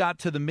time you got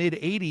to the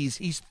mid-'80s,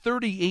 he's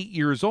 38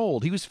 years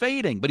old. He was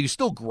fading, but he's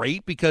still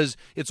great because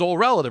it's all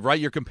relative, right?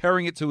 You're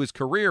comparing it to his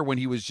career when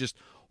he was just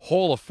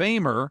Hall of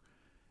Famer,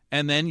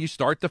 and then you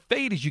start to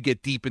fade as you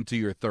get deep into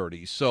your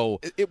 30s. So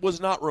it was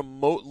not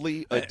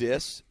remotely a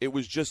diss. It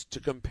was just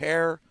to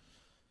compare.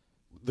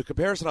 The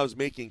comparison I was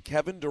making,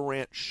 Kevin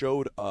Durant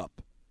showed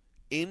up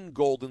in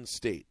Golden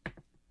State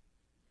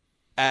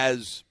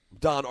as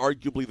Don,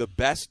 arguably the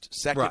best,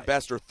 second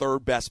best, or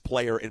third best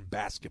player in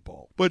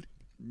basketball.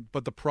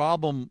 But the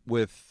problem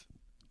with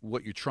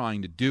what you're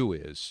trying to do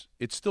is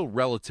it's still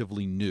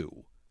relatively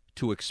new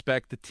to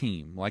expect a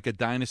team like a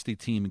dynasty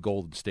team in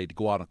Golden State to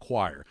go out and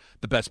acquire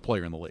the best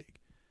player in the league.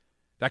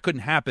 That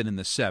couldn't happen in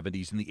the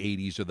 70s and the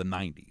 80s or the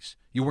 90s.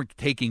 You weren't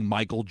taking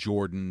Michael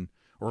Jordan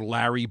or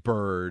Larry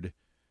Bird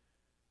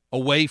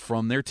away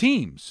from their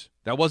teams.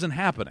 That wasn't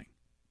happening.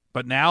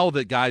 But now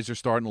that guys are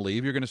starting to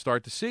leave, you're going to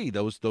start to see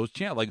those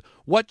chances. Like,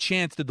 what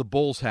chance did the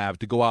Bulls have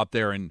to go out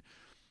there and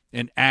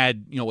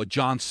add, a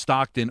John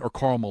Stockton or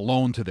Karl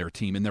Malone to their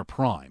team in their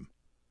prime?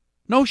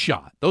 No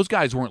shot. Those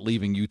guys weren't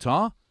leaving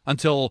Utah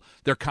until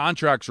their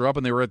contracts were up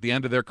and they were at the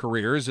end of their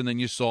careers, and then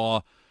you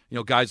saw,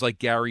 guys like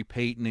Gary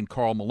Payton and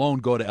Karl Malone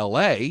go to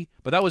L.A.,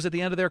 but that was at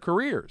the end of their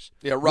careers.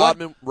 Yeah,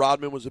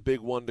 Rodman was a big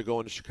one to go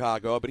into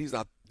Chicago, but he's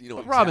not,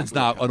 But Robin's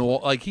not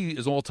he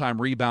is an all-time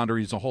rebounder.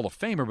 He's a Hall of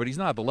Famer, but he's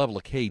not at the level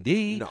of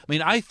KD. No. I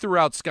mean, I threw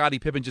out Scottie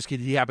Pippen just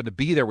because he happened to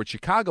be there with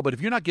Chicago. But if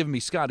you're not giving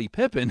me Scottie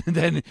Pippen,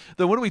 then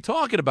what are we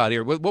talking about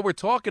here? What we're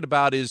talking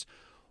about is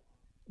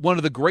one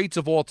of the greats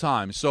of all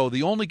time. So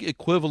the only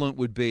equivalent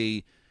would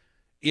be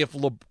if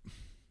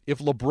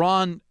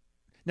LeBron.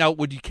 Now,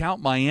 would you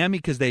count Miami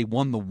because they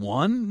won the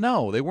one?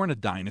 No, they weren't a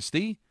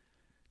dynasty.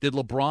 Did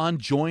LeBron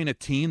join a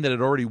team that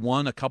had already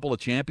won a couple of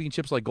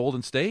championships like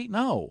Golden State?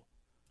 No.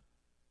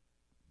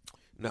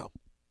 No.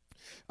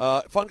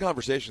 Fun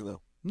conversation,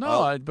 though.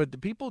 No, but the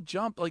people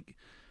jump. Like,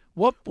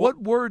 what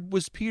word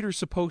was Peter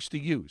supposed to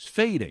use?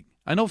 Fading.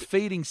 I know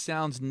fading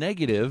sounds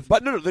negative.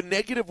 But no, the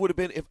negative would have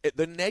been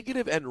the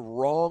negative and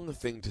wrong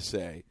thing to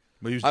say.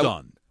 But he was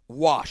done.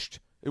 Washed.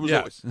 It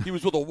was he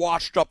was with a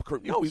washed-up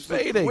Kareem. No, he was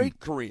fading. A great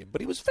Kareem, but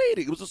he was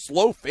fading. It was a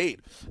slow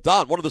fade.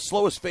 Don, one of the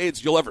slowest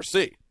fades you'll ever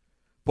see.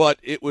 But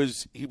he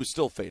was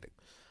still fading.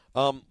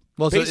 Well,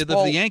 so if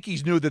the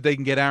Yankees knew that they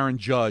can get Aaron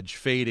Judge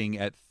fading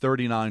at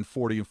 39,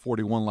 40, and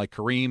 41 like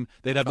Kareem,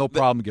 they'd have no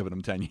problem giving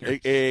him 10 years.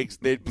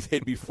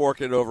 They'd be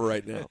forking it over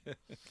right now.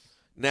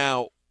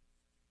 Now,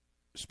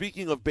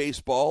 speaking of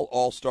baseball,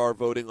 all-star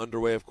voting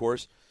underway, of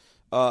course.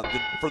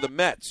 For the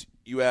Mets,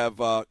 you have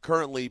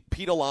currently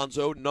Pete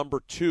Alonso,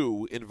 number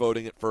 2 in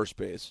voting at first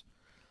base.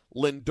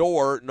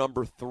 Lindor,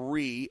 number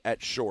 3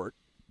 at short.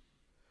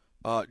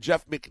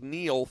 Jeff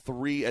McNeil,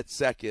 3 at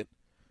second.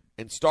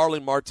 And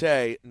Starling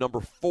Marte, number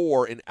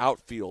 4 in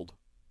outfield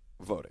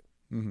voting.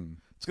 Mm-hmm.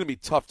 It's going to be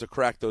tough to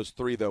crack those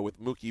 3, though, with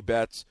Mookie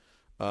Betts,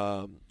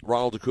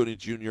 Ronald Acuna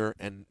Jr.,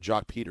 and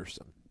Jock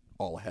Peterson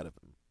all ahead of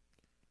him.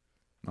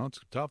 No,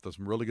 it's tough. There's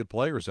some really good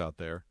players out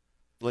there.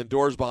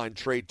 Lindor's behind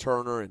Trey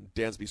Turner and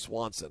Dansby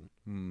Swanson.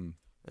 Mm.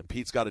 And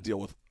Pete's got to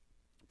deal with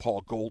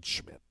Paul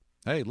Goldschmidt.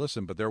 Hey,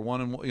 listen, but they're 1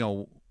 and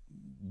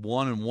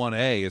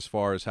 1A as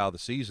far as how the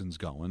season's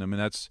going. I mean,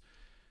 that's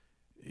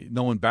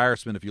no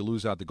embarrassment if you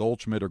lose out to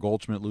Goldschmidt or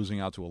Goldschmidt losing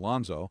out to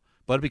Alonso,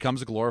 but it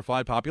becomes a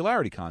glorified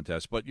popularity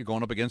contest. But you're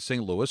going up against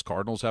St. Louis.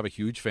 Cardinals have a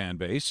huge fan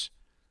base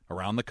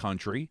around the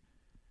country.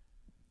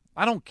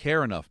 I don't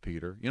care enough,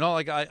 Peter.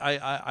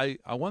 I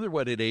wonder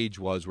what age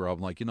was where I'm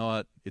like, you know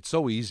what? It's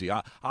so easy.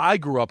 I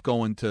grew up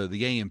going to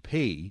the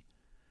A&P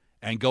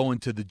and going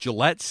to the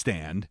Gillette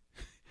stand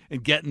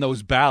and getting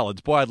those ballots.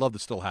 Boy, I'd love to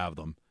still have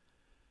them.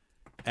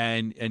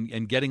 And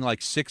getting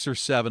like 6 or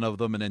 7 of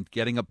them, and then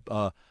getting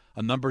a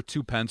number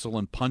 2 pencil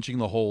and punching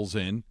the holes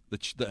in,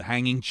 the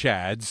hanging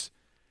chads,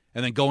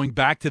 and then going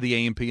back to the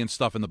A&P and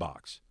stuff in the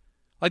box.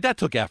 Like, that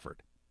took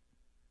effort.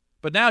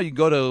 But now you can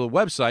go to the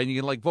website and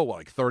you can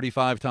vote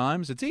 35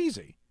 times. It's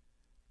easy.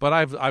 But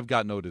I've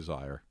got no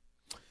desire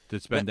to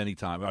spend any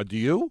time. Do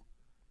you?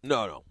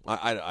 No.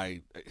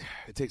 I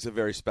it takes a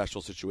very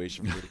special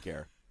situation for me to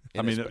care.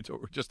 I mean,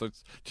 just a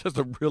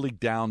really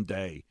down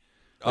day.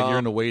 Like you're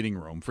in the waiting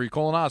room for your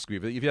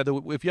colonoscopy. If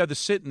you had to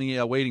sit in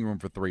the waiting room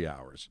for 3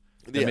 hours,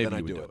 then maybe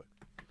you would do it.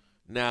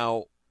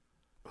 Now,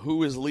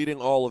 who is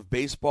leading all of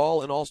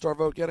baseball in All-Star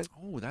vote getting?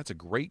 Oh, that's a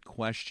great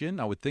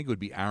question. I would think it would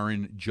be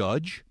Aaron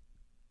Judge.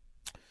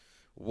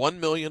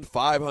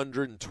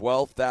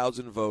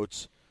 1,512,000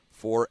 votes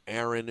for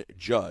Aaron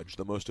Judge,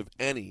 the most of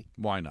any.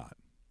 Why not?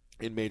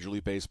 in Major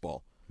League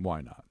Baseball.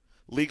 Why not?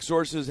 League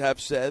sources have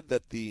said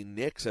that the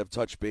Knicks have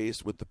touched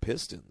base with the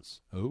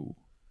Pistons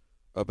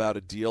about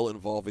a deal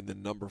involving the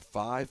number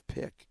 5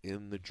 pick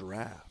in the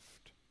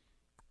draft.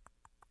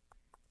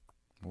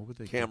 What would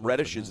they Cam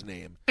Reddish's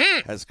name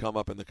has come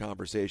up in the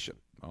conversation.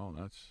 Oh,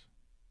 that's...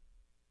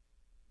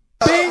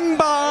 Bing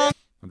bong!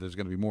 There's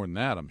going to be more than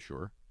that, I'm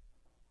sure.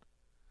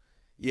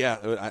 Yeah,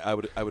 I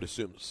would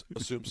assume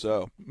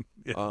so.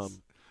 Yes.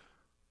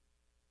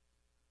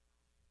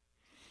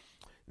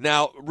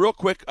 Now, real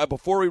quick,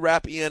 before we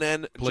wrap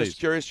ENN, Please. just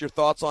curious your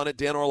thoughts on it.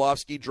 Dan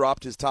Orlovsky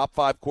dropped his top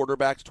 5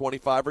 quarterbacks,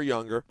 25 or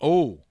younger.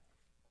 Oh.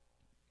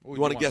 You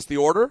want to guess the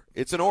order?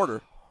 It's an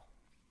order.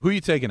 Who are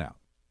you taking out?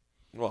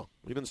 Well,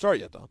 we didn't start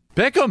yet, Don.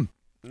 Pick them.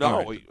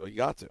 No, you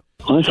got to.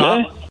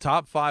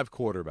 Top 5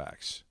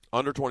 quarterbacks.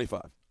 Under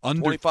 25.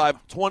 Under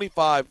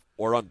 25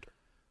 or under.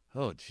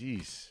 Oh,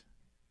 jeez.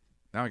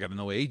 Now I got to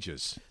know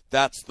ages.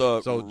 That's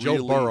the So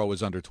Joe Burrow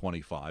is under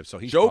 25. So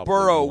he's Joe probably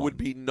Burrow one. would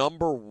be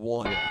number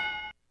 1.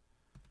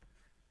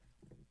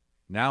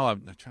 Now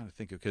I'm trying to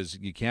think of, because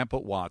you can't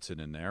put Watson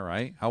in there,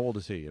 right? How old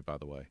is he, by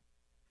the way?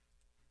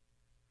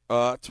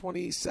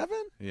 27?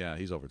 Yeah,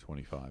 he's over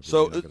 25.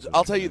 So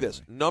I'll tell you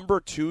this.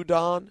 Number 2,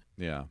 Don,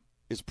 Yeah.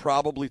 is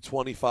probably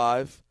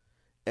 25,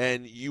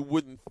 and you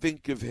wouldn't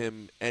think of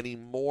him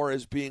anymore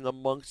as being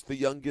amongst the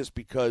youngest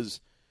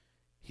because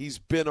he's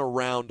been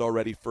around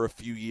already for a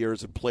few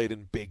years and played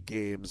in big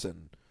games.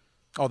 And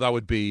Oh, that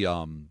would be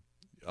a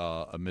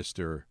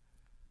Mr.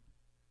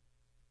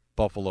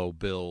 Buffalo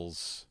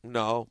Bills.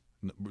 No.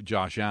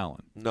 Josh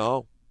Allen.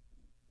 No.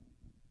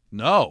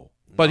 No.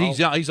 But No.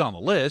 he's on the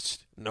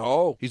list.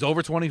 No. He's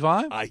over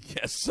 25? I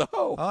guess so.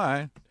 All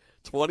right.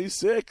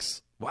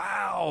 26.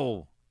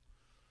 Wow.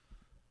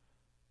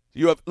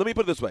 You have. Let me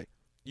put it this way.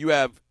 You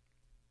have,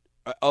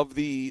 of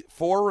the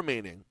 4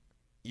 remaining,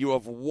 you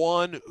have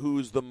 1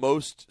 who's the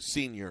most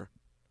senior,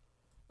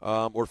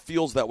 or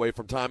feels that way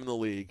from time in the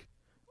league,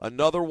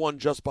 another 1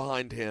 just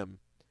behind him,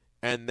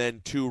 and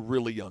then 2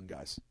 really young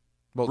guys.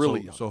 Well,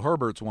 really young. So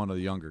Herbert's one of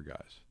the younger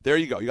guys. There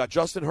you go. You got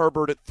Justin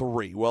Herbert at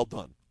 3. Well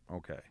done.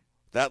 Okay.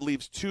 That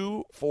leaves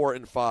 2, 4,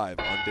 and 5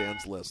 on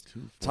Dan's list.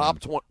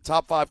 Top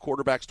 5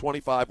 quarterbacks,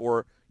 25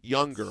 or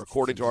younger,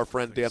 according to our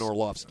friend Dan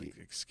Orlovsky.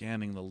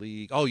 Scanning the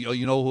league. Oh,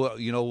 you know who?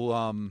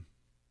 I'm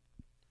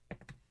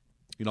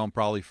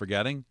probably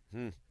forgetting.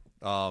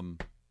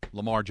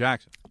 Lamar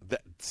Jackson.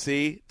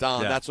 See,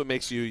 Don, that's what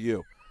makes you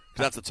you.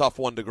 'Cause that's a tough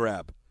one to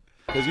grab.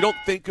 Because you don't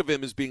think of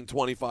him as being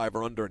 25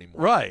 or under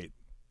anymore. Right.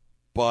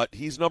 But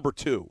he's number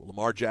 2,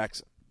 Lamar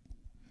Jackson.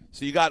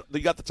 So you got the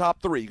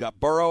top 3. You got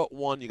Burrow at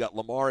 1. You got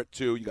Lamar at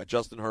 2. You got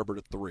Justin Herbert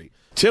at 3.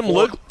 Tim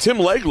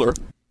Legler.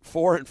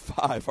 4 and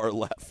 5 are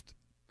left.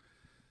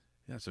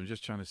 Yeah, so I'm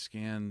just trying to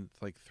scan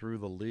through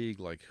the league,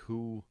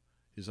 who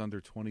is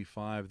under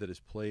 25 that has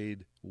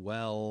played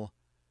well.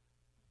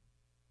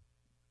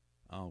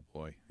 Oh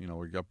boy, we're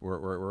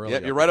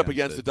really you're right up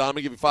against it, Don. I'm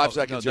gonna give you 5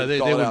 seconds. No, here they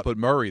to wouldn't put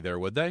Murray there,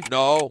 would they?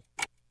 No.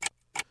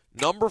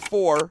 Number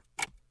 4,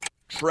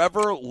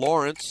 Trevor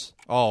Lawrence.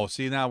 Oh,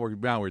 see now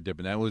we're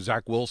dipping. That was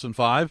Zach Wilson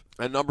 5,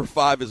 and number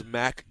 5 is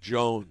Mac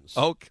Jones.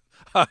 Okay.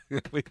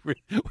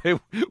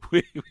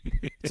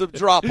 It's a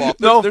drop off.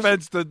 No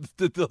offense to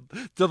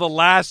the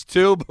last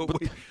 2,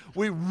 but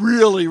we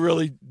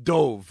really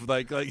dove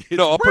a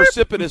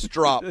precipitous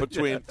drop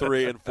between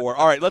 3 and 4.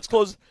 All right, let's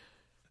close.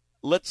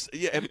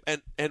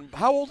 And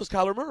how old is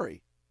Kyler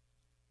Murray?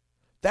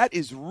 That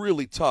is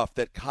really tough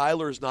that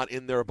Kyler's not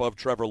in there above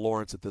Trevor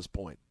Lawrence at this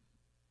point,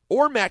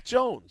 or Mac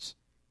Jones.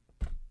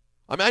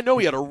 I mean, I know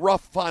he had a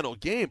rough final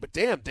game, but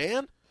damn,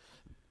 Dan.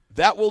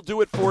 That will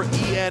do it for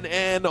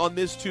ENN on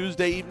this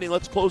Tuesday evening.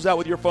 Let's close out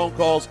with your phone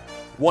calls.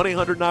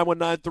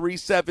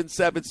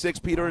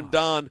 1-800-919-3776. Peter and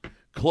Don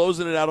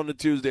closing it out on a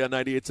Tuesday on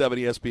 98.7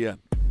 ESPN.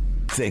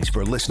 Thanks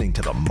for listening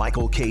to the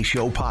Michael K.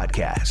 Show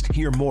podcast.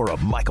 Hear more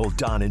of Michael,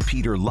 Don, and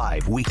Peter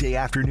live weekday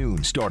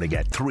afternoon starting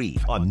at 3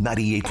 on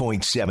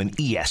 98.7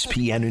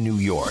 ESPN in New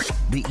York,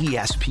 the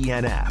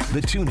ESPN app,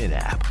 the TuneIn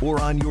app,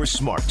 or on your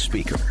smart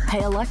speaker.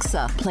 Hey,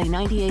 Alexa, play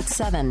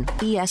 98.7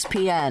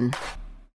 ESPN.